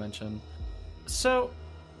of mentioned. So,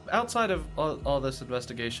 outside of all this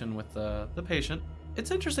investigation with the patient,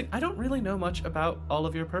 it's interesting. I don't really know much about all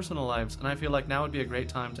of your personal lives, and I feel like now would be a great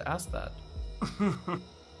time to ask that.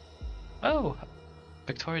 Oh,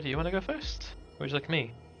 Victoria, do you want to go first? Or would you like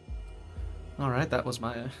me? All right, that was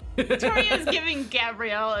my. Victoria's giving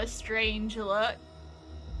Gabrielle a strange look.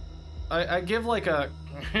 I give like a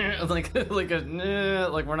like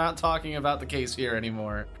we're not talking about the case here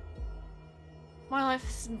anymore. My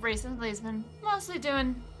life recently has been mostly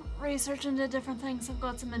doing research into different things. I've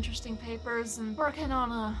got some interesting papers and working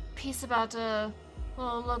on a piece about a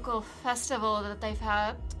little local festival that they've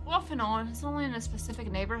had off and on. It's only in a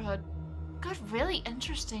specific neighborhood. Got really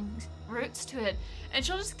interesting roots to it. And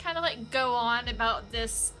she'll just kind of like go on about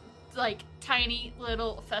this like tiny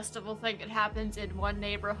little festival thing that happens in one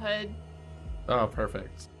neighborhood. Oh,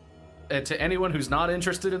 perfect. To anyone who's not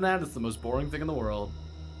interested in that, it's the most boring thing in the world.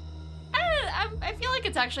 I feel like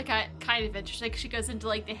it's actually kind of interesting. She goes into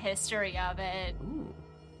like the history of it. Ooh.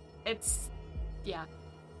 It's, yeah.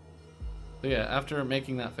 So yeah, after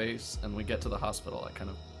making that face and we get to the hospital, I kind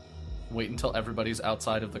of wait until everybody's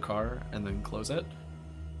outside of the car and then close it.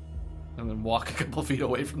 And then walk a couple feet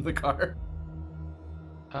away from the car.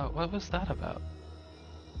 What was that about?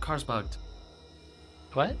 Car's bugged.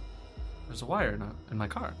 What? There's a wire in my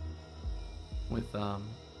car. With,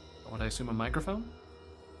 what I assume a microphone?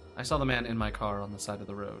 I saw the man in my car on the side of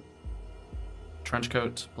the road. Trench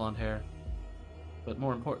coat, blonde hair. But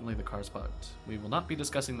more importantly, the car's bugged. We will not be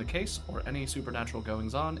discussing the case or any supernatural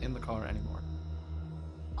goings-on in the car anymore.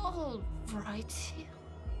 All right.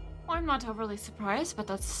 I'm not overly surprised, but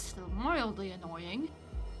that's still mildly annoying.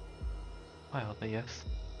 Wildly, yes.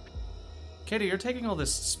 Katie, you're taking all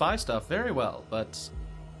this spy stuff very well, but...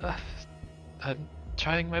 I'm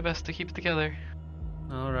trying my best to keep it together.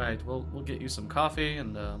 Alright, we'll get you some coffee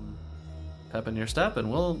and, pep in your step,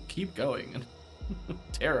 and we'll keep going.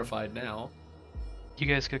 Terrified now. You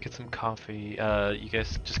guys go get some coffee. You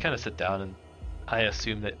guys just kind of sit down, and I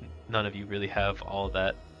assume that none of you really have all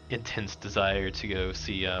that intense desire to go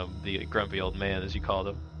see the grumpy old man, as you called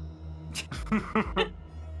him.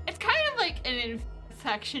 It's kind of like an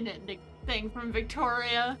affectionate thing from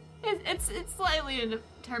Victoria. It's slightly a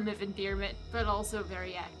term of endearment, but also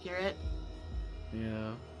very accurate.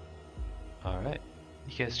 Yeah. Alright.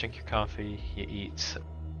 You guys drink your coffee, you eat.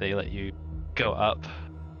 They let you go up.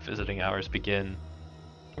 Visiting hours begin.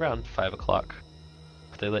 around 5 o'clock.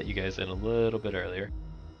 But they let you guys in a little bit earlier.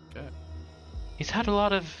 Okay. He's had a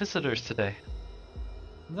lot of visitors today.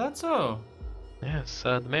 That's so. Yes,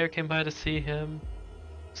 the mayor came by to see him.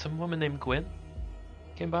 Some woman named Gwen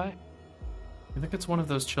came by. You think it's one of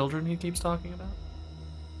those children he keeps talking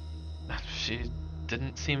about? She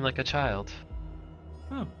didn't seem like a child.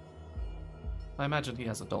 Oh. I imagine he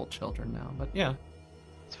has adult children now, but yeah.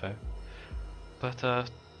 That's fair. But,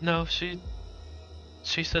 no, she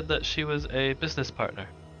said that she was a business partner.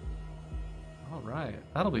 All right.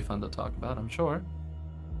 That'll be fun to talk about, I'm sure.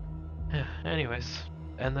 Yeah, anyways.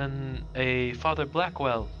 And then a Father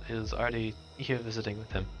Blackwell is already here visiting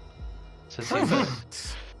with him. Says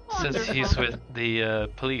he's with the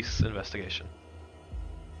police investigation.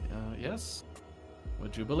 Yes.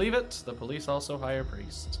 Would you believe it? The police also hire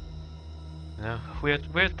priests. No,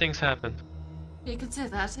 weird things happen. You can say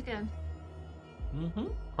that again. Mm-hmm.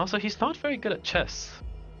 Also, he's not very good at chess.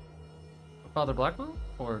 Father Blackwell?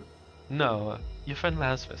 Or... No, your friend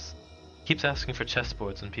Lazarus. Keeps asking for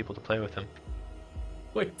chessboards and people to play with him.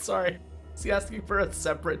 Wait, sorry. Is he asking for a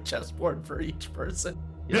separate chessboard for each person?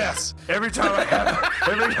 Yes. Every time I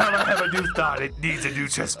have a new thought, it needs a new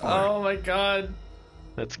chessboard. Oh my god.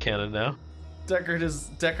 That's canon now. Deckard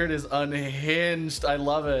is unhinged. I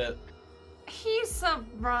love it. He's a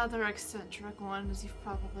rather eccentric one, as you've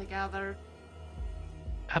probably gathered.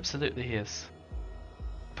 Absolutely he is.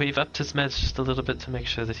 We've upped his meds just a little bit to make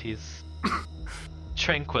sure that he's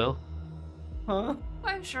tranquil. Huh?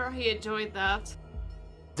 I'm sure he enjoyed that.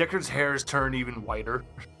 Deckard's hair has turned even whiter.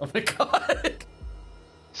 Oh my god.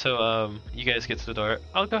 So, you guys get to the door.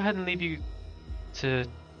 I'll go ahead and leave you to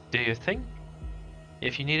do your thing.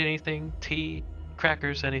 If you need anything, tea,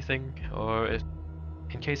 crackers, anything, or if,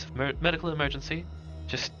 in case of medical emergency,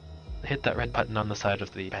 just hit that red button on the side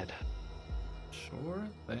of the bed. Sure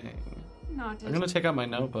thing. No, I'm gonna take out my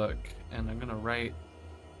notebook and I'm gonna write,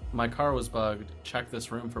 my car was bugged, check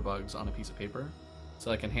this room for bugs on a piece of paper, so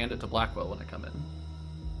I can hand it to Blackwell when I come in.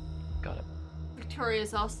 Got it.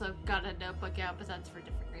 Victoria's also got a notebook out, but that's for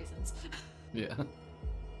different reasons. Yeah.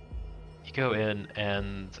 You go in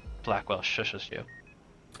and Blackwell shushes you.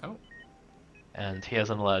 Oh. And he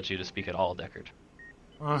hasn't allowed you to speak at all, Deckard.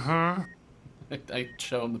 Uh-huh. I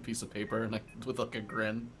show him the piece of paper and with like a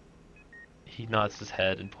grin. He nods his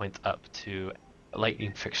head and points up to a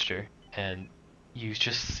lighting fixture, and you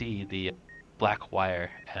just see the black wire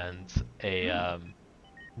and a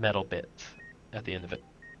metal bit at the end of it.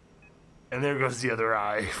 And there goes the other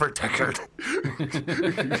eye for Deckard.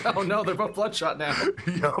 Oh no, they're both bloodshot now.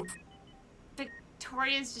 Yup.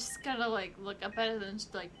 Victoria's just gonna look up at it and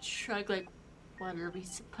just shrug, what are we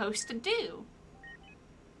supposed to do?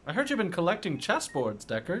 I heard you've been collecting chessboards,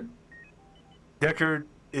 Deckard. Deckard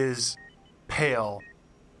is pale.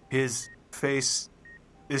 His face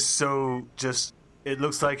is so just... It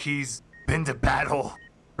looks like he's been to battle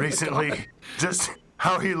recently. Just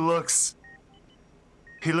how he looks.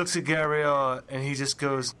 He looks at Gabrielle and he just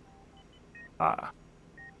goes...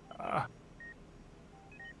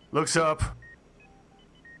 Looks up.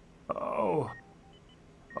 Oh,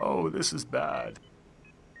 this is bad.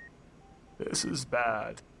 This is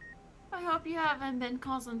bad. I hope you haven't been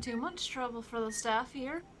causing too much trouble for the staff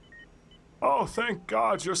here. Oh, thank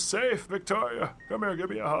God you're safe, Victoria. Come here, give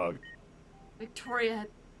me a hug. Victoria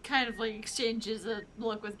kind of exchanges a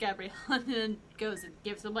look with Gabrielle and then goes and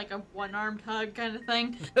gives him a one-armed hug kind of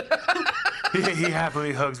thing. He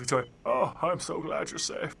happily hugs Victoria. Oh, I'm so glad you're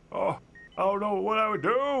safe. Oh, I don't know what I would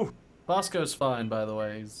do. Bosco's fine, by the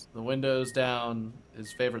way. The window's down.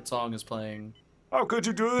 His favorite song is playing. How could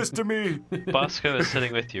you do this to me? Bosco is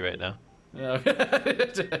sitting with you right now.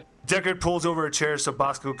 Deckard pulls over a chair so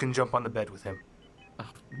Bosco can jump on the bed with him. Oh,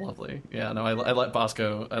 lovely. Yeah, no, I let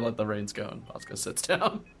Bosco, I let the reins go and Bosco sits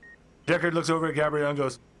down. Deckard looks over at Gabrielle and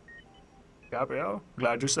goes, Gabrielle,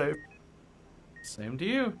 glad you're safe. Same to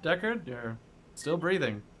you, Deckard. You're still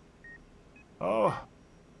breathing. Oh.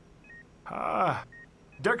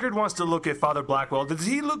 Deckard wants to look at Father Blackwell. Does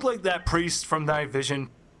he look like that priest from Night Vision?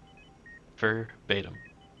 Verbatim.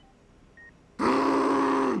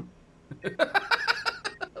 Oh,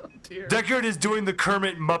 dear. Deckard is doing the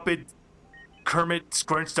Kermit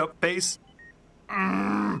scrunched up face.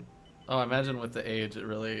 Oh, I imagine with the age,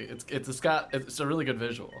 it's a really good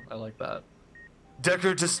visual. I like that.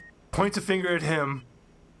 Deckard just points a finger at him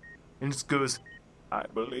and just goes, I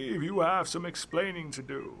believe you have some explaining to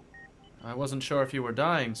do. I wasn't sure if you were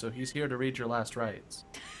dying, so he's here to read your last rites.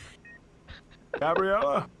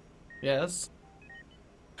 Gabriella, Yes?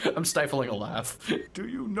 I'm stifling a laugh. do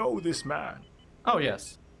you know this man? Oh,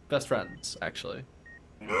 yes. Best friends, actually.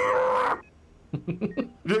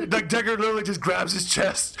 Like Deckard literally just grabs his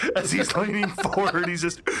chest as he's leaning forward. He's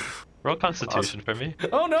just Roll Constitution for me.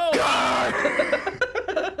 Oh no!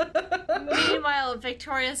 Meanwhile,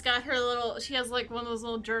 Victoria's got her little. She has like one of those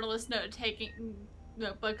little journalist note-taking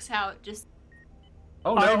notebooks out. Just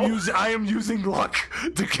Oh no! I am using luck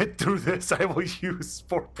to get through this. I will use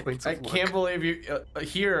 4 points of I luck. can't believe you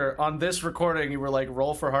here on this recording. You were like,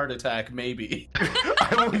 roll for heart attack, maybe.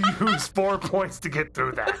 I will use 4 points to get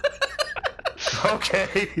through that.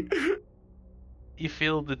 Okay. You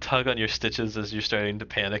feel the tug on your stitches as you're starting to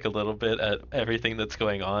panic a little bit at everything that's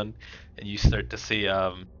going on, and you start to see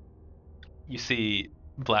you see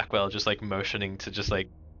Blackwell just like motioning to just like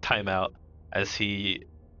time out as he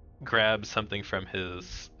grabs something from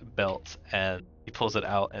his belt and he pulls it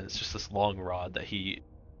out, and it's just this long rod that he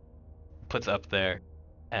puts up there,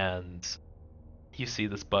 and you see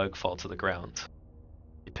this bug fall to the ground.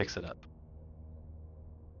 He picks it up.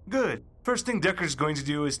 Good. First thing Deckard's going to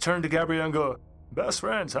do is turn to Gabrielle and go, "Best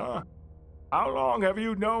friends, huh? How long have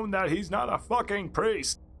you known that he's not a fucking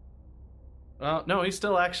priest?" No, he's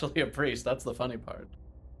still actually a priest. That's the funny part.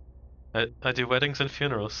 I do weddings and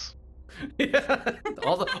funerals. Yeah,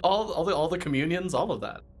 all the communions, all of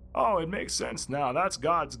that. Oh, it makes sense now. That's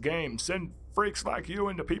God's game. Send freaks like you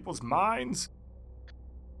into people's minds.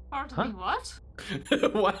 pardon me, what?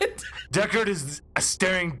 What? Deckard is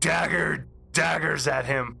staring daggers at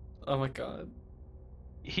him. Oh my god.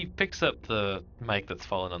 He picks up the mic that's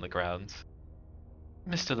fallen on the ground.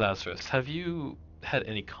 Mr. Lazarus, have you had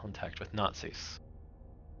any contact with Nazis?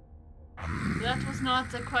 That was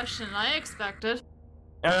not the question I expected.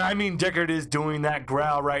 I mean, Deckard is doing that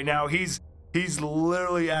growl right now. He's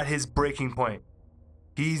literally at his breaking point.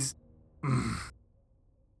 He's,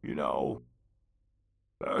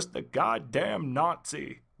 first the goddamn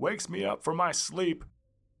Nazi wakes me up from my sleep.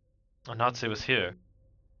 A Nazi was here.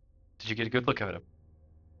 Did you get a good look at him?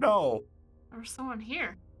 No, There's someone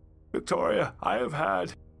here. Victoria, I have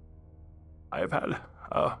had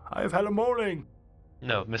a morning.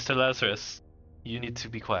 No, Mr. Lazarus, you need to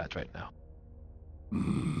be quiet right now.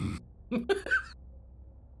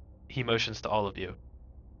 He motions to all of you.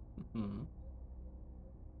 Mhm.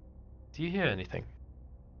 Do you hear anything?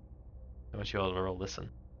 I want you all to roll listen.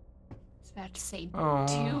 I was about to say, Oh.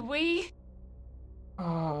 do we?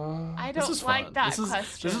 Oh. I This don't is like fun. that this is,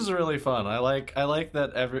 question. This is really fun. I like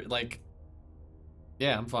that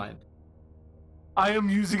yeah, I'm fine. I am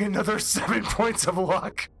using another 7 points of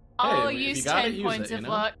luck. I'll Hey, if you use got it, 10 use points it, of you know?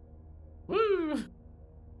 luck. Woo!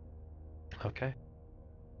 Okay.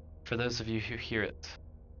 For those of you who hear it,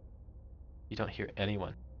 you don't hear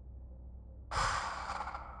anyone.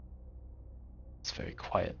 It's very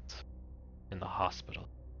quiet in the hospital.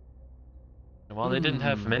 And while they didn't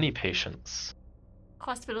have many patients,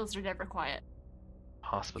 Hospitals are never quiet.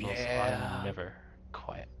 hospitals Yeah. are never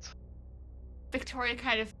quiet. Victoria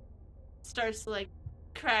kind of starts to like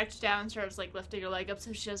crouch down, starts like lifting her leg up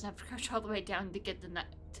so she doesn't have to crouch all the way down to get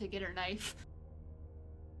to get her knife.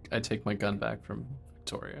 I take my gun back from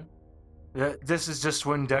Victoria. Yeah, this is just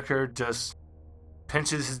when Deckard just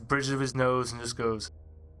pinches his bridge of his nose and just goes,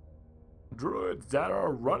 "Druids that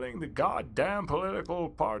are running the goddamn political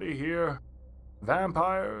party here.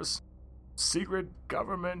 Vampires. Secret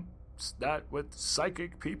government that with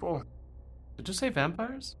psychic people." Did you say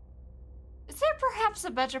vampires? Is there perhaps a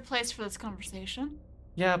better place for this conversation?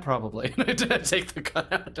 Yeah, probably. I take the gun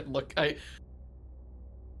out and look.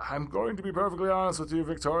 I'm going to be perfectly honest with you,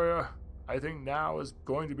 Victoria. I think now is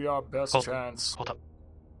going to be our best Hold- chance. Hold up.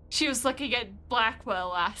 She was looking at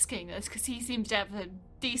Blackwell asking this because he seems to have a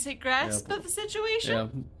decent grasp Yeah, of the situation.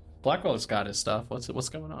 Yeah, Blackwell's got his stuff. What's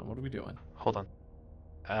going on? What are we doing? Hold on.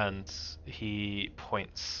 And he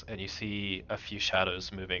points, and you see a few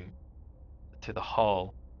shadows moving to the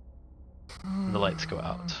hall, and the lights go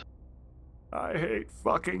out. I hate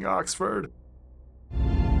fucking Oxford.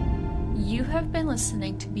 You have been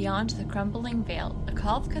listening to Beyond the Crumbling Veil, a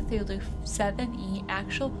Call of Cthulhu 7e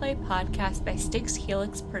actual play podcast by Styx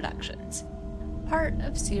Helix Productions. Part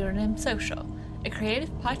of Pseudonym Social, a creative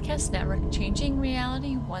podcast network changing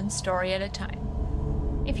reality one story at a time.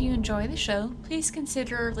 If you enjoy the show, please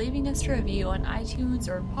consider leaving us a review on iTunes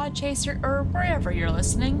or Podchaser or wherever you're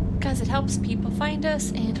listening, because it helps people find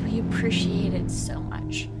us and we appreciate it so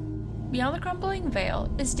much. Beyond the Crumbling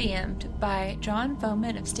Veil is DM'd by John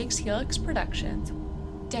Bowman of Styx Helix Productions.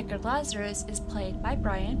 Deckard Lazarus is played by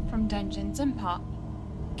Brian from Dungeons & Pop.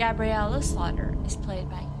 Gabriella Slaughter is played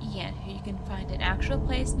by Ian, who you can find in actual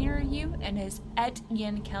plays near you and is at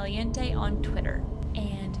Ian Caliente on Twitter.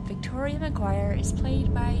 And Victoria McGuire is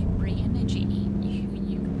played by Brianna Jeannie, who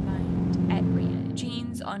you can find at Brianna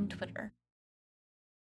Jeans on Twitter.